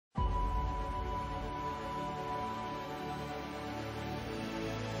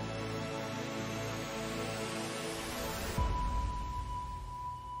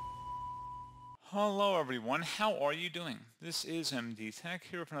Hello everyone, how are you doing? This is MD Tech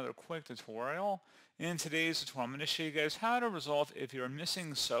here with another quick tutorial. In today's tutorial, I'm going to show you guys how to resolve if you're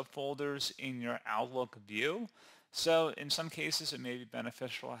missing subfolders in your Outlook view. So in some cases, it may be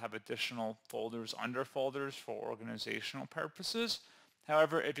beneficial to have additional folders under folders for organizational purposes.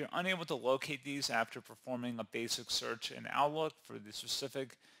 However, if you're unable to locate these after performing a basic search in Outlook for the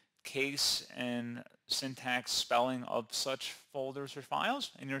specific case and syntax spelling of such folders or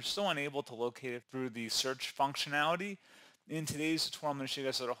files, and you're still unable to locate it through the search functionality, in today's tutorial I'm going to show you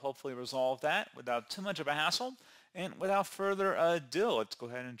guys how to hopefully resolve that without too much of a hassle. And without further ado, let's go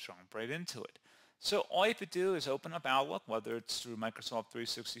ahead and jump right into it. So all you have to do is open up Outlook, whether it's through Microsoft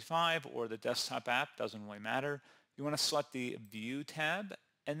 365 or the desktop app, doesn't really matter. You want to select the View tab,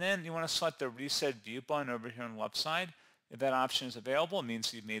 and then you want to select the Reset View button over here on the left side. If that option is available, it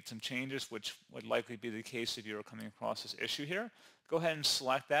means you've made some changes, which would likely be the case if you were coming across this issue here. Go ahead and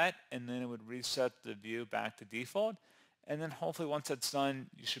select that, and then it would reset the view back to default. And then hopefully once that's done,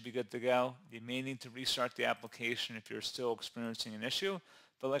 you should be good to go. You may need to restart the application if you're still experiencing an issue.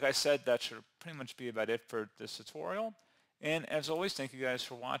 But like I said, that should pretty much be about it for this tutorial. And as always, thank you guys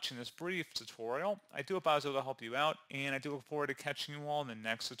for watching this brief tutorial. I do hope I was able to help you out, and I do look forward to catching you all in the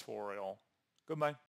next tutorial. Goodbye.